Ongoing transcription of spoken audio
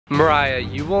Mariah,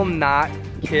 you will not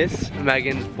kiss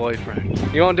Megan's boyfriend.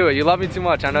 You won't do it. You love me too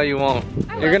much. I know you won't.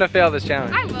 You're gonna fail this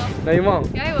challenge. I will. No, you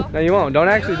won't. Yeah, I will. No, you won't. Don't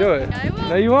actually do it. Yeah, I will.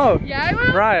 No, you won't. Yeah, I will.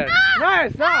 Mariah. No.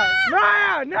 Mariah, stop.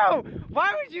 Mariah, no.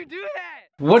 Why would you do that?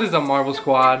 What is up, Marvel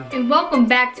Squad? And welcome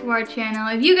back to our channel.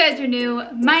 If you guys are new,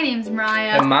 my name's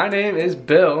Mariah. And my name is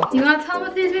Bill. You wanna tell them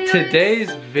what today's video is?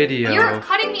 Today's video. You're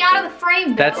cutting me out of the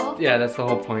frame, Bill. That's the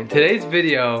whole point. Today's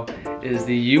video is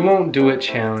the You Won't Do It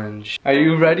challenge. Are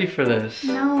you ready for this?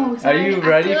 No. Are you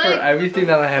ready for everything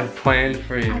that I have planned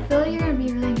for you? I feel like you're gonna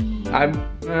be really mean. I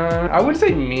wouldn't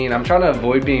say mean. I'm trying to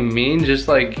avoid being mean. Just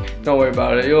like, don't worry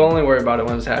about it. You'll only worry about it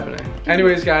when it's happening.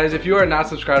 Anyways, guys, if you are not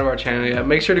subscribed to our channel yet,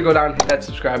 make sure to go down and hit that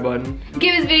subscribe button.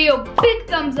 Give this video a big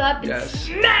thumbs up and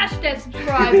smash that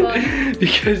subscribe button.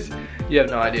 Because you have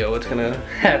no idea what's gonna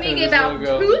happen. Let me give out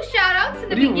 2 shout outs in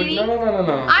the beginning. No.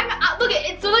 Look,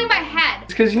 it's looking my head.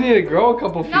 It's because you need to grow a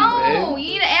couple feet, No, babe.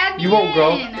 you need to add me You won't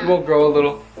grow. in. You won't grow a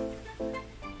little.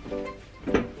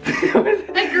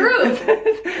 I grew.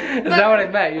 Is that what I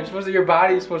meant? You're supposed to, your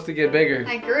body's supposed to get bigger.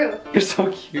 I grew. You're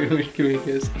so cute. Give me a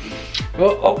kiss.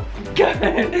 Oh God.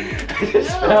 I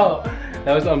just fell.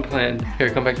 That was unplanned. Here,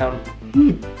 come back down.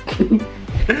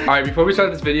 Alright, before we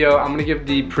start this video, I'm gonna give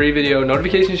the pre-video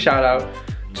notification shout out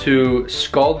to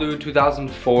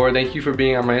SkullDude2004. Thank you for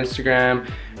being on my Instagram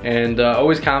and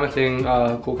always commenting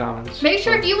cool comments. Make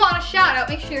sure if you want a shout out,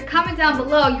 make sure you comment down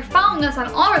below. You're following us on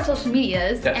all our social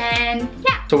medias. Yes. And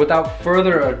yeah. So without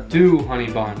further ado, honey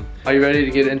bun, are you ready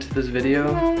to get into this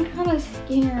video? I'm kind of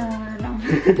scared.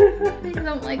 Please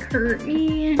don't like hurt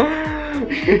me.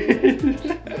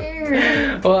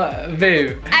 Scared. Well,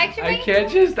 babe, Actually,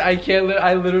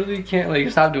 I literally can't,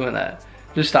 like, stop doing that.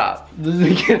 Just stop.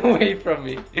 Just get away from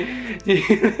me.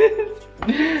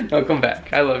 No, come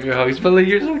back. I love your hugs, but like,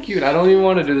 you're so cute. I don't even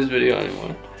want to do this video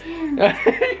anymore.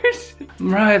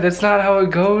 Right, that's not how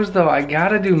it goes though. I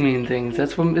gotta do mean things.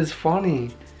 That's what is funny.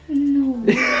 No.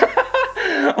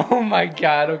 Oh my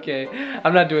God, okay.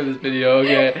 I'm not doing this video,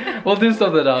 okay? We'll do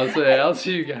something else. Okay, I'll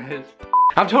see you guys.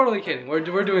 I'm totally kidding. We're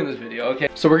doing this video, okay?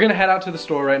 So we're gonna head out to the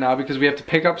store right now because we have to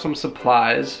pick up some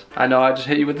supplies. I know I just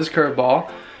hit you with this curveball.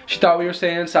 She thought we were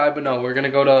staying inside, but no, we're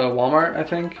gonna go to Walmart, I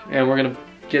think, and we're gonna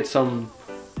get some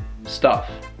stuff.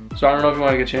 So I don't know if you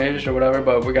wanna get changed or whatever,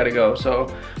 but we gotta go. So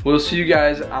we'll see you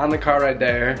guys on the car ride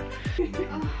there.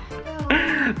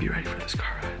 Be ready for this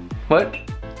car ride. What?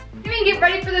 You mean get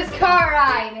ready for this car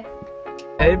ride?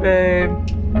 Hey, babe.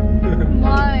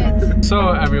 What?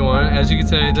 So everyone, as you can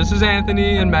say, this is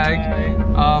Anthony and Meg,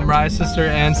 Mariah's sister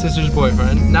and sister's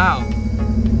boyfriend. Now,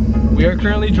 we are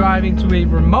currently driving to a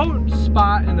remote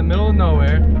spot in the middle of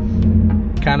nowhere,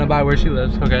 kind of by where she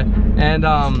lives, okay? And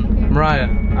Mariah,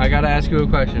 I gotta ask you a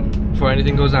question before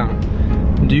anything goes down.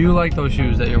 Do you like those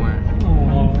shoes that you're wearing?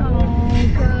 Oh,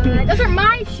 God. Those are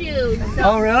my shoes.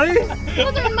 Oh, really?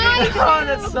 Those are my shoes. Oh,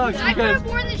 that sucks. I could have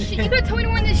worn this shit. You could have told me to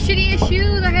wear the shittiest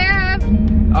shoes I have.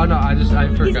 Oh no, I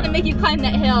forgot. He's gonna make you climb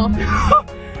that hill.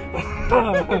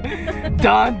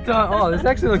 Dun, dun. Oh, this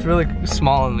actually looks really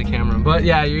small in the camera. But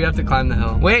yeah, you have to climb the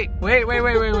hill. Wait. Wait,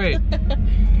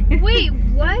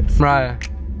 what? Mariah,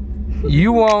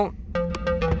 you won't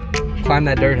climb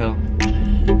that dirt hill.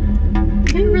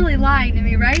 You're really lying to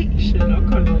me, right? Shit, I'll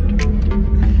go to that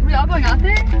dirt. We all going out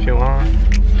there? If you want.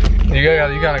 You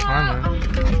gotta climb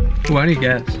it. Ooh, I need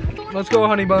gas. Let's go,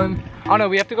 honey bun. Oh no,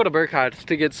 we have to go to Burkhart's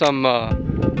to get some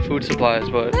food supplies,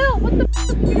 but... Bill, what the f***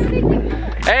 are you doing?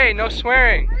 Hey, no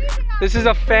swearing. This is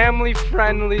a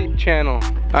family-friendly channel.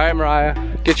 All right, Mariah,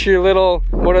 get your little,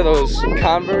 what are those,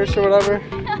 Converse or whatever?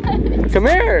 Come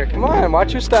here, come on,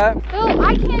 watch your step. Bill,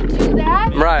 I can't do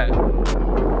that. Mariah,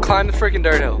 climb the freaking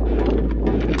dirt hill.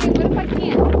 Okay, what if I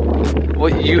can't?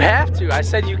 Well, you have to. I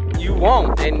said you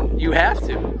won't, and you have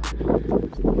to.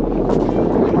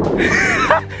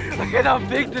 Look at how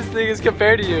big this thing is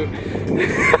compared to you.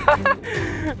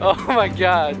 Oh my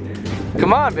God.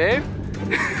 Come on, babe.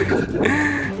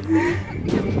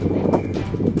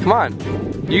 Come on.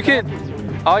 You can.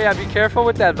 Oh yeah, be careful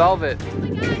with that velvet. Oh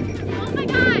my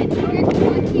God.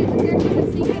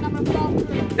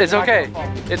 It's okay.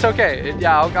 It's okay.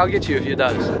 Yeah, I'll get you if it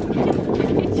does.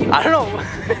 I don't know.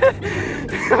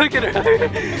 Look at her.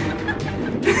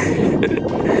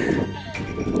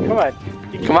 Come on.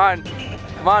 Come on.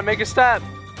 Come on, make a step.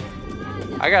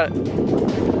 I got it.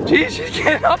 Jeez, she's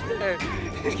getting up there.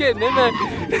 She's getting in there.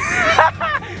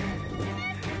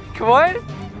 Come on.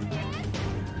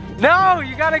 No,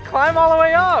 you gotta climb all the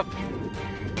way up.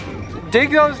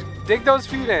 Dig those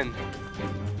feet in.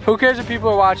 Who cares if people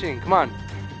are watching? Come on.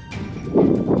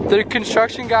 The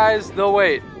construction guys, they'll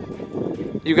wait.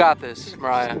 You got this,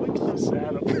 Mariah.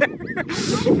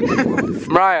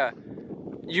 Mariah,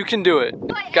 You can do it.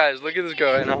 Guys, look at this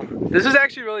girl right now. This is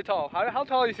actually really tall. How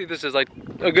tall do you think this is? Like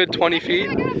a good 20 feet?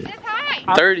 Oh my God, it's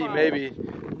high. 30 maybe.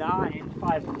 9,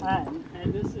 5'10",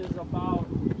 and this is about,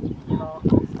 you know.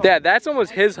 Yeah, that's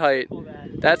almost his height.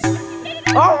 That's.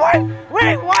 Oh, what?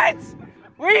 Wait, what?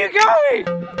 Where are you going?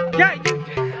 Yeah,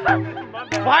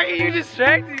 why are you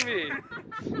distracting me?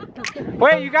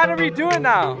 Wait, you gotta redo it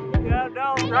now. Yeah,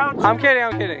 no, I'm kidding,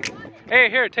 I'm kidding. Hey,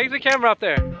 here, take the camera up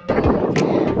there.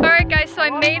 Alright guys, so I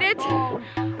made it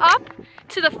up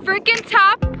to the freaking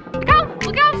top.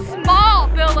 Look how small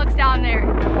Bill looks down there.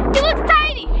 He looks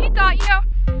tiny. He thought, you know,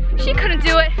 she couldn't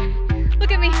do it.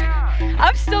 Look at me.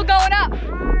 I'm still going up.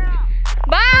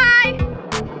 Bye!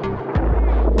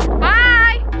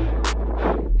 Bye!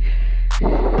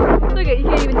 Look at, you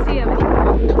can't even see him.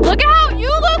 Look at how you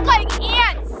look like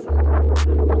ants.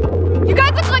 You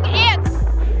guys look like ants.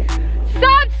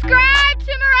 Subscribe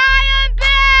to Mariah and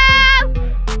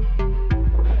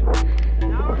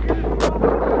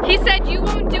Bill. He said you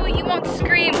won't do it, you won't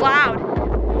scream loud.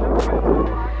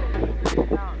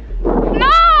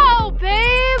 No,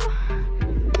 babe.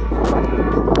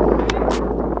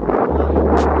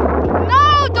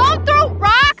 No, don't throw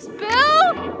rocks,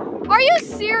 Bill. Are you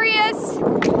serious?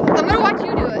 I'm gonna watch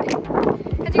you do it.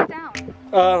 How'd you get down?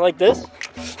 like this?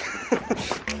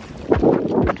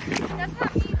 That's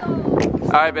not me though.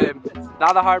 All right, babe.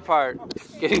 Now the hard part,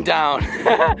 getting down.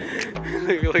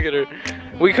 Look at her.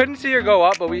 We couldn't see her go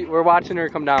up, but we're watching her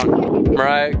come down.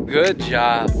 Mariah, good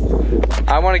job.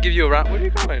 I want to give you a round. Where are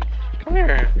you going? Come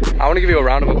here. I want to give you a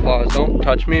round of applause. Don't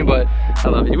touch me, but I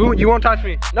love you. You won't touch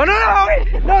me. No, no, no,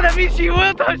 wait. No, that means she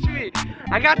will touch me.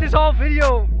 I got this whole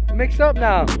video mixed up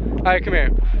now. All right, come here.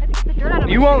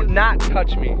 You won't not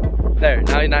touch me. There,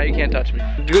 now you can't touch me.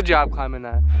 Good job climbing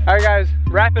that. All right, guys,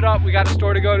 wrap it up. We got a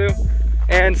store to go to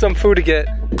and some food to get.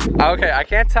 Okay, I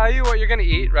can't tell you what you're gonna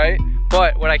eat, right?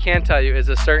 But what I can tell you is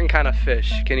a certain kind of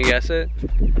fish. Can you guess it?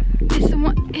 Is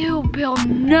someone, ew, Bill,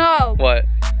 no. What?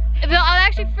 Bill, I'm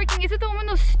actually freaking, is it the one with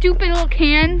those stupid little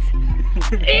cans?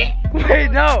 Wait,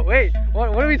 no, wait.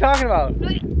 What are we talking about?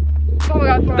 Oh my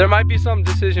God, There might be some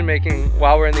decision making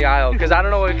while we're in the aisle because I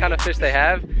don't know what kind of fish they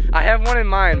have. I have one in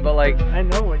mind, but like, I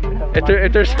know what you have.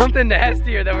 if there's something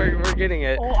nastier that we're getting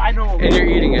it, Oh, I know. and you're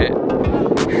eating it,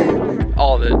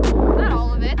 all of it. Not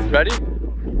all of it. Ready?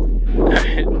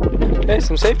 Alright. Hey,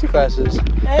 some safety glasses.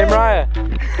 Hey, Mariah.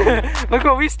 Look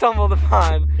what we stumbled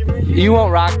upon. You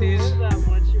won't rock these.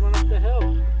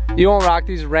 You won't rock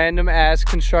these random ass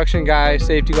construction guy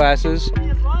safety glasses.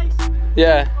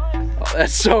 Yeah. Oh,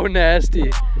 that's so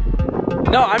nasty.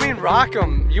 No, I mean rock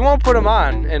them. You won't put them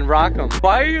on and rock them.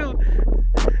 Why are you?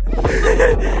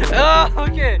 Oh,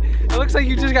 okay. It looks like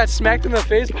you just got smacked in the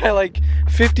face by like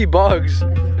 50 bugs.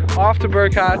 Off to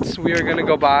Burcott's, we are gonna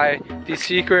go buy the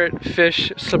secret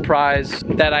fish surprise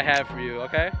that I have for you,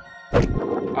 okay? All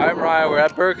right, Mariah, we're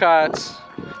at Burcott's.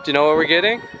 Do you know what we're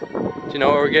getting? Do you know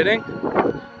what we're getting?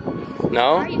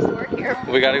 No? I used to work here.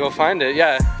 We gotta go find it,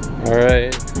 yeah. All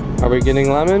right, are we getting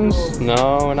lemons?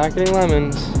 No, we're not getting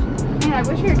lemons. Man, I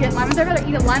wish we were getting lemons. I'd rather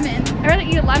eat a lemon. I'd rather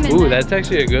eat a lemon. Ooh, that's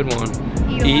actually a good one.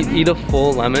 Eat a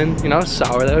full lemon. You know how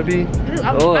sour that would be? Ooh,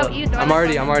 I would eat it. I'm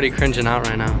already cringing out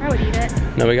right now. I would eat it.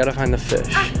 No, we gotta find the fish.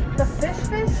 Ah, the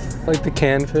fish? Like the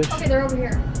canned fish. Okay, they're over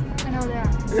here. I know they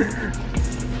are.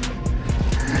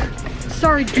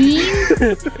 Sardines?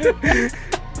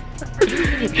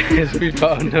 Guys, we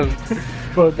found them.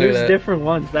 But there's different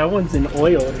ones. That one's in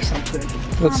oil or something.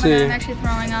 Let's Oh my see. God, I'm actually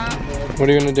throwing up. What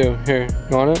are you gonna do? Here,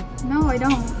 you want it? No, I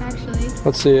don't, actually.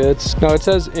 Let's see. It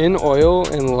says in oil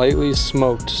and lightly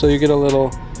smoked, so you get a little.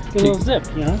 A little zip,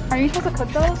 you know? Are you supposed to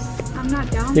cook those? I'm not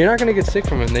down. You're not gonna get sick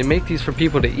from them. They make these for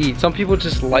people to eat. Some people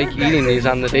just like eating these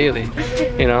on the daily.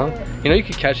 You know? You know you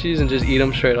could catch these and just eat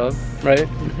them straight up, right?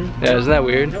 Mm-hmm. Yeah, isn't that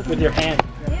weird? With your hand.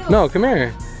 No, come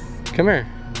here. Come here.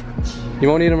 You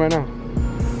won't eat them right now.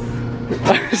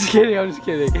 I'm just kidding, I'm just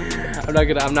kidding.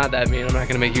 I'm not that mean. I'm not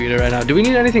gonna make you eat it right now. Do we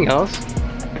need anything else?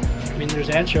 I mean, there's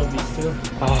anchovies too.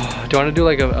 Oh, do you want to do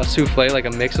like a souffle, like a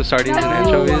mix of sardines and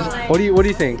anchovies? What do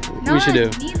you think we should do?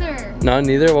 Neither. No,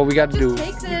 neither? Well, we got to do.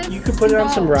 Take this. You could put it on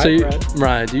some rye bread.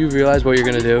 Mariah, do you realize what you're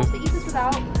gonna do?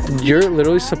 You're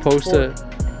literally supposed to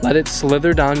let it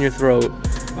slither down your throat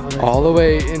all the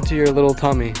way into your little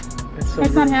tummy.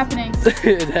 It's not happening.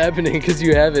 It's happening because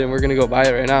you have it and we're gonna go buy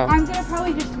it right now. I'm gonna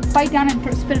probably just bite down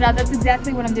and spit it out. That's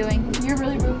exactly what I'm doing. You're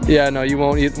really rude. Yeah, no, you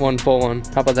won't eat one full one.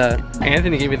 How about that?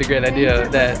 Anthony gave me the great idea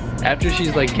that after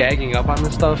she's like gagging up on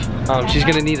this stuff, she's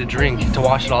gonna need a drink to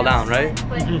wash it all down, right?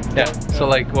 Yeah. So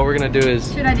like, what we're gonna do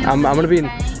is, I'm gonna be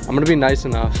nice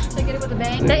enough. Should I get it with a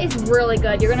bang? That is really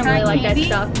good. You're gonna really like that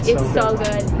stuff. It's so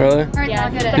good. Really? Yeah.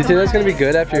 Do you think that's gonna be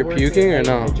good after you're puking or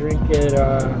no? Drink it.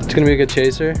 It's gonna be a good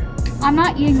chaser. I'm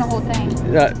not eating the whole thing.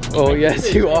 Oh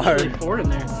yes, you are. There's 4 in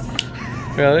there.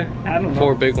 Really? I don't know.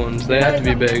 4 big ones. They have to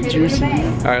be big. Juicy.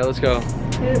 All right, let's go.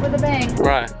 Hit it with a bang.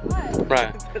 Right.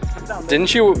 Right.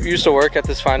 Didn't you used to work at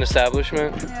this fine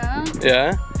establishment? Yeah.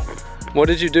 Yeah? What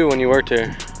did you do when you worked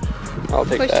here? I'll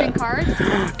take Pushing that. carts.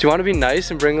 Do you want to be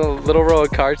nice and bring a little row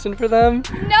of carts in for them?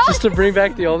 No. Just to bring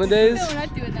back the olden days? No, we're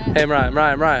not doing that. Hey,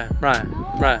 Mariah.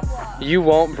 You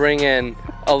won't bring in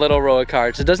a little row of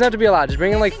carts. It doesn't have to be a lot. Just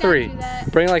bring in like 3.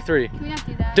 Bring in like 3. Can we not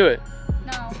do that? Do it.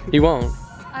 No. You won't.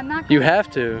 I'm not. You have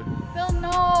to. Bill,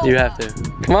 no. You have to.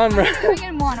 Come on, Mariah. I'm bring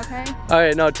in 1, okay? All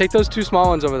right, no, take those 2 small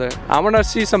ones over there. I want to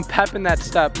see some pep in that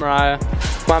step, Mariah.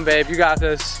 Come on, babe, you got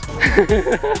this.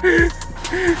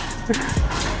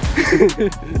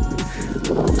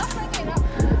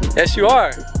 Yes, you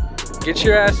are. Get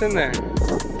your ass in there.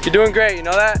 You're doing great, you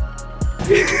know that?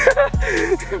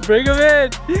 Bring them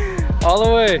in. All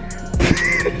the way.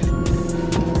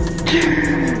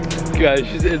 Guys,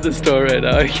 she's in the store right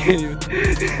now. I can't even.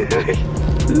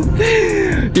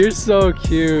 You're so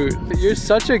cute. You're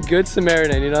such a good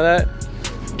Samaritan, you know that?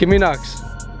 Give me Nux.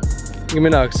 Give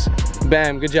me Nux.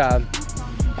 Bam, good job.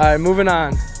 All right, moving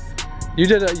on. You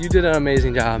did an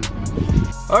amazing job.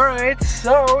 All right,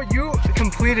 so you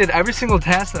completed every single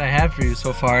task that I had for you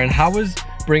so far. And how was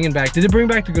bringing back? Did it bring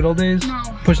back the good old days? No.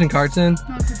 Pushing carts in? No,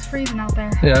 because it's freezing out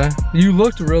there. Yeah. You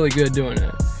looked really good doing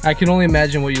it. I can only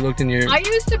imagine what you looked in your. I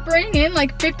used to bring in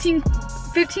like 15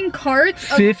 carts.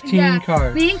 15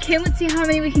 carts. Me and Kim would see how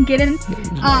many we can get in.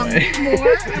 More.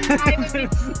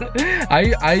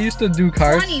 I used to do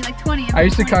carts. 20, like 20. I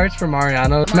used to carts for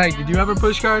Mariana. Meg, did you ever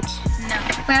push carts? No.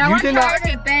 But I want to try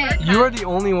to bang. You are the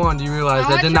only one, do you realize,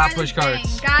 that did not push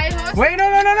carts? Guys, wait, no.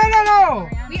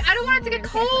 I don't want it to get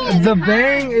cold. The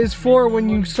bang is for when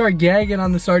you start gagging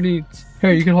on the sardines.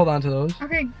 Here, you can hold on to those.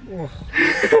 Okay.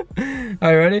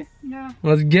 Are you ready? Yeah.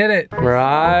 Let's get it.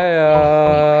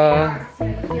 Mariah.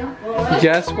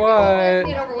 Guess what?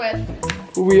 Get over with.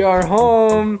 We are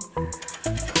home.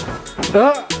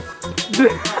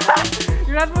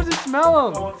 You're not supposed to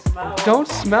smell them. Don't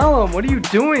smell them. What are you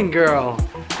doing, girl?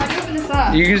 How do you open this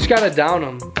up? You just gotta down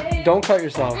them. Don't cut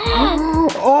yourself.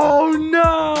 Oh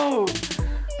no!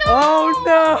 Oh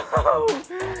no!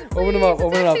 Open them up.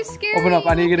 Open it up. Open up.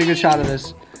 I need to get a good shot of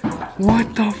this.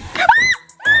 What the?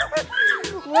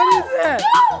 What is that?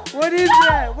 What is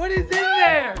that? What is in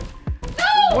there?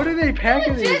 No! What are they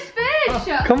packing? Just fish.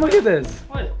 Come look at this.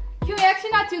 What? Can we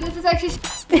actually not do this? It's actually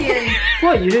scary.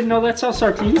 What? You didn't know that's how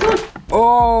sardines look?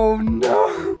 Oh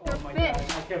no!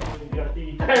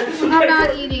 I'm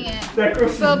not eating it.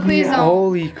 So please don't.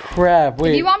 Holy crap!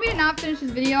 Wait. If you want me to not finish this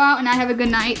video out and not have a good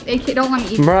night, don't let me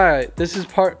eat. Mariah, this is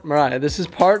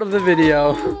part of the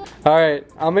video. All right,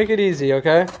 I'll make it easy,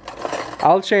 okay?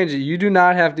 I'll change it. You do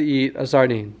not have to eat a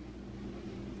sardine.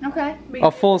 Okay. A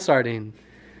full sardine.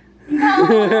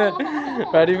 No.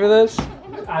 Ready for this?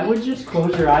 I would just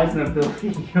close your eyes and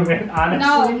believe you, man.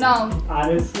 Honestly. No.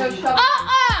 Honestly.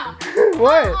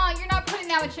 What? You're not putting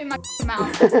that much in my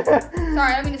mouth. Sorry,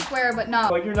 I don't mean to swear, but no.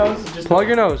 Plug your nose and just. Plug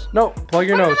your nose. No, plug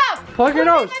your nose. Plug your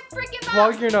nose.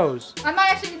 Plug your nose. I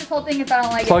might actually do this whole thing if I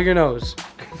don't like it. Plug your nose.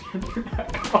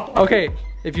 Okay.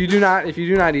 If you do not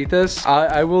eat this,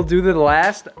 I will do the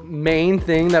last main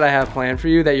thing that I have planned for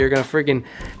you that you're gonna freaking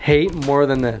hate more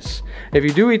than this. If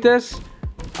you do eat this,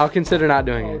 I'll consider not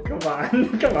doing it. Come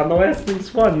on, come on, the last thing's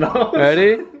fun though.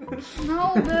 Ready?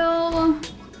 No, Bill.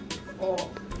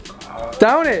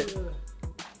 Down it!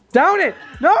 Down it!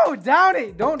 No, down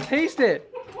it! Don't taste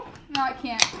it! No, I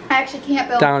can't. I actually can't,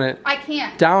 Bill. Down it. I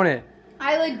can't. Down it.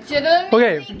 I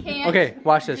legitimately can't. Okay,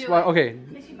 watch this. Okay,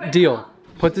 deal.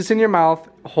 Put this in your mouth,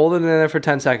 hold it in there for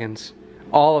 10 seconds.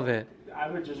 All of it. I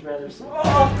would just rather.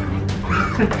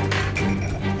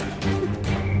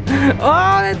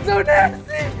 Oh, that's so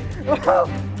nasty!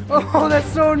 Oh, that's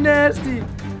so nasty!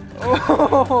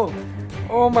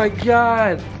 Oh my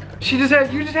god! You just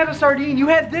had a sardine. You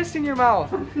had this in your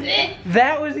mouth.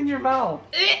 That was in your mouth.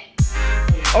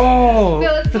 Oh.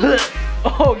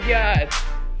 Oh god.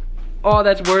 Oh,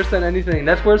 that's worse than anything.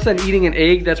 That's worse than eating an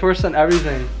egg. That's worse than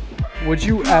everything. Would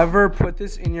you ever put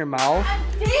this in your mouth?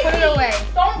 Put it away.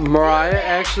 Mariah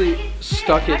actually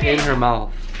stuck it in her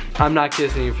mouth. I'm not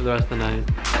kissing you for the rest of the night.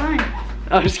 Fine.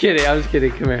 I'm just kidding. I'm just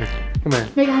kidding. Come here. Come here.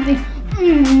 Make it happy.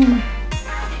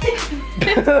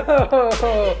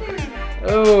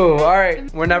 Oh, all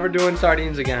right. We're never doing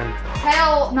sardines again.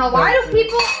 Hell no. Why do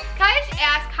people, can I just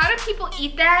ask, how do people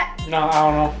eat that? No, I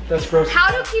don't know. That's gross. How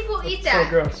do people eat that? So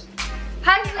gross.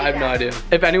 How do you eat I have no that? idea.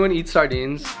 If anyone eats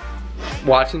sardines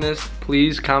watching this,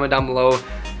 please comment down below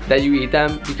that you eat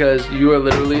them because you are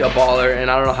literally a baller and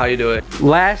I don't know how you do it.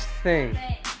 Last thing.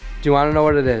 Do you want to know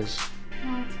what it is?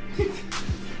 No.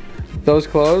 Those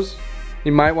clothes,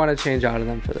 you might want to change out of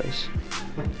them for this.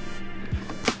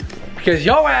 Because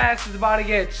your ass is about to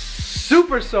get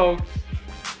super soaked.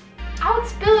 I would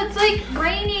spill, it's like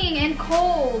raining and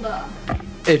cold.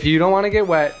 If you don't want to get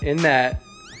wet in that,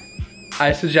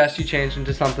 I suggest you change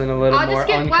into something a little more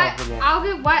uncomfortable. I'll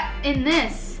get wet in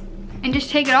this and just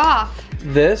take it off.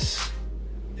 This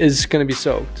is gonna be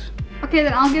soaked. Okay,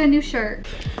 then I'll get a new shirt.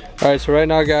 All right, so right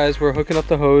now, guys, we're hooking up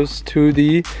the hose to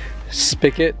the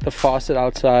spigot, the faucet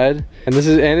outside, and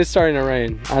it's starting to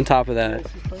rain on top of that.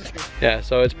 Yeah,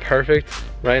 so it's perfect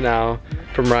right now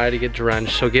for Mariah to get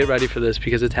drenched. So get ready for this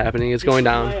because it's happening. It's going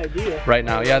down right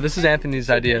now. Yeah, this is Anthony's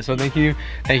idea. So thank you,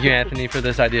 Anthony, for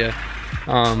this idea.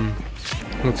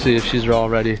 Let's see if she's all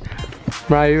ready.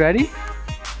 Mariah, you ready?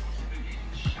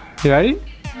 You ready?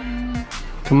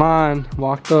 Come on,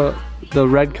 walk the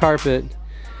red carpet.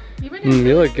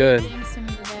 You look good.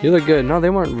 You look good. No, they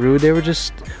weren't rude. They were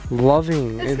just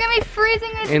loving. It's gonna be freezing.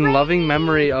 In loving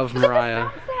memory of Mariah.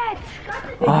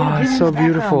 Oh, it's so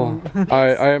beautiful. All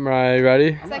right, Mariah, you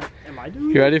ready? Am I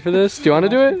doing it? You ready for this? Do you want to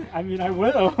do it? I mean, I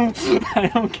will. I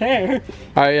don't care.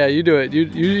 All right, yeah, you do it.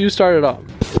 You start it up.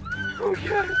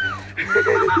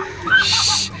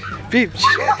 Shh, beep.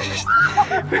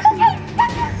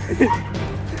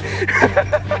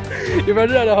 You're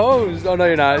running out of hose. Oh no,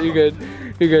 you're not. You're good.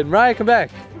 You're good. Mariah, come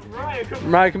back.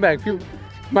 Mariah, come back.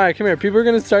 Mariah, come here. People are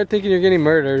gonna start thinking you're getting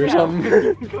murdered or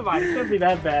something. Come on, it can't be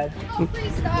that bad. Oh,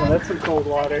 please stop. Well, that's some cold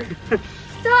water.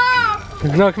 Stop!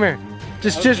 No, come here.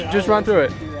 Just run through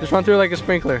it. Just run through it like a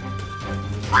sprinkler.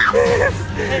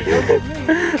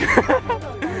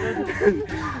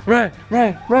 Right.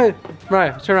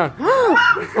 Turn around.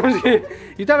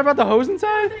 You thought about the hose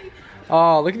inside?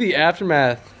 Oh, look at the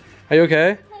aftermath. Are you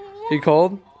okay? Are you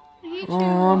cold? I hate you.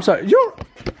 Oh, I'm sorry.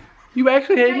 You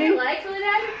actually hate me?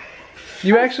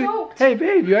 You actually, hey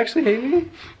babe, you actually hate me?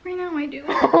 Right now I do.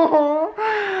 Oh,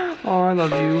 I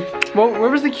love you. Well, where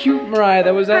was the cute Mariah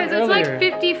that was at Guys, it's earlier? like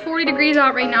 50, 40 degrees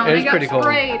out right now. It And is I got pretty cold.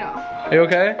 sprayed. Are you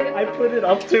okay? I put it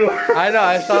up to her. I know,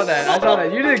 I saw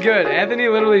that. You did good. Anthony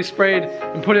literally sprayed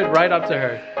and put it right up to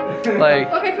her. Like,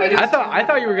 Okay, I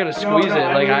thought you were gonna squeeze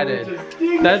it like I did.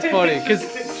 That's funny,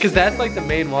 cause that's like the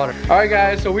main water. All right,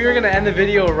 guys, so we are gonna end the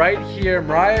video right here.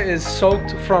 Mariah is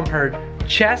soaked from her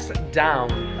chest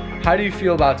down. How do you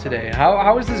feel about today?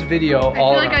 How is this video all I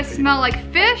feel like I smell like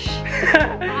fish.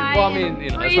 Well, I mean,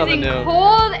 you know, that's nothing freezing new.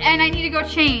 cold, and I need to go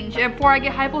change before I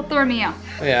get hypothermia.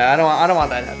 Yeah, I don't want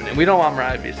that happening. We don't want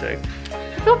Mariah to be sick.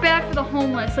 I feel bad for the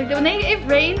homeless. Like when it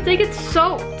rains, they get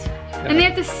soaked. And they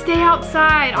have to stay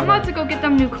outside. I'm about to go get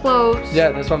them new clothes.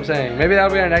 Yeah, that's what I'm saying. Maybe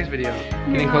that'll be our next video.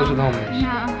 Getting close with homeless.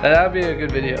 Yeah. That would be a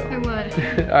good video. I would.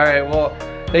 All right, well,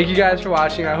 thank you guys for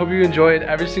watching. I hope you enjoyed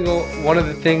every single one of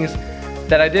the things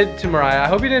that I did to Mariah. I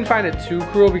hope you didn't find it too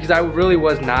cruel because I really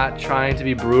was not trying to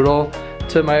be brutal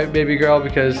to my baby girl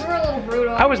because You were a little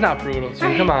brutal. I was not brutal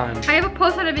to you, come on. I have a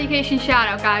post notification shout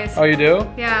out, guys. Oh, you do?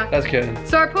 Yeah. That's good.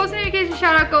 So our post notification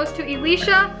shout out goes to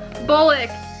Elisha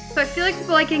Bullock. So I feel like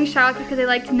people like getting shout outs because they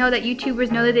like to know that YouTubers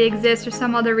know that they exist or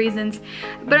some other reasons.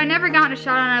 But I never gotten a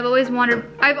shout out and I've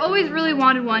always really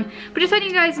wanted one. But just letting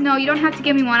you guys know, you don't have to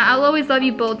give me one. I'll always love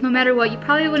you both no matter what. You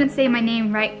probably wouldn't say my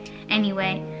name right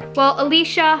anyway. Well,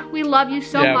 Alicia, we love you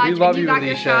so much. Yeah, we love and you got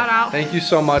your Alicia. shout out. Thank you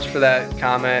so much for that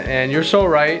comment. And you're so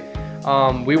right.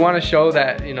 We want to show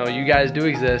that, you know, you guys do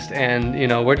exist and, you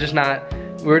know, we're just not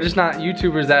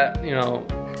YouTubers that, you know,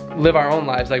 live our own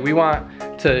lives. Like, we want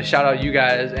to shout out you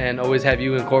guys and always have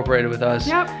you incorporated with us.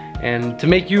 Yep. And to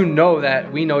make you know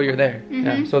that we know you're there.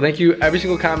 Yeah. So thank you. Every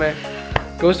single comment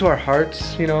goes to our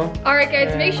hearts, you know. All right,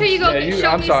 guys, make sure you go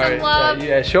show me some love.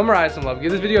 Yeah, show Mariah some love.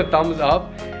 Give this video a thumbs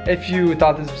up if you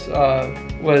thought this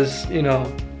was, you know,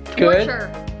 good.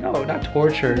 Torture. No, not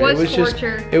torture. Was it was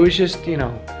torture. It was just, you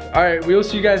know. All right, we will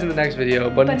see you guys in the next video.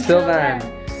 But until then,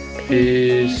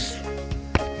 peace.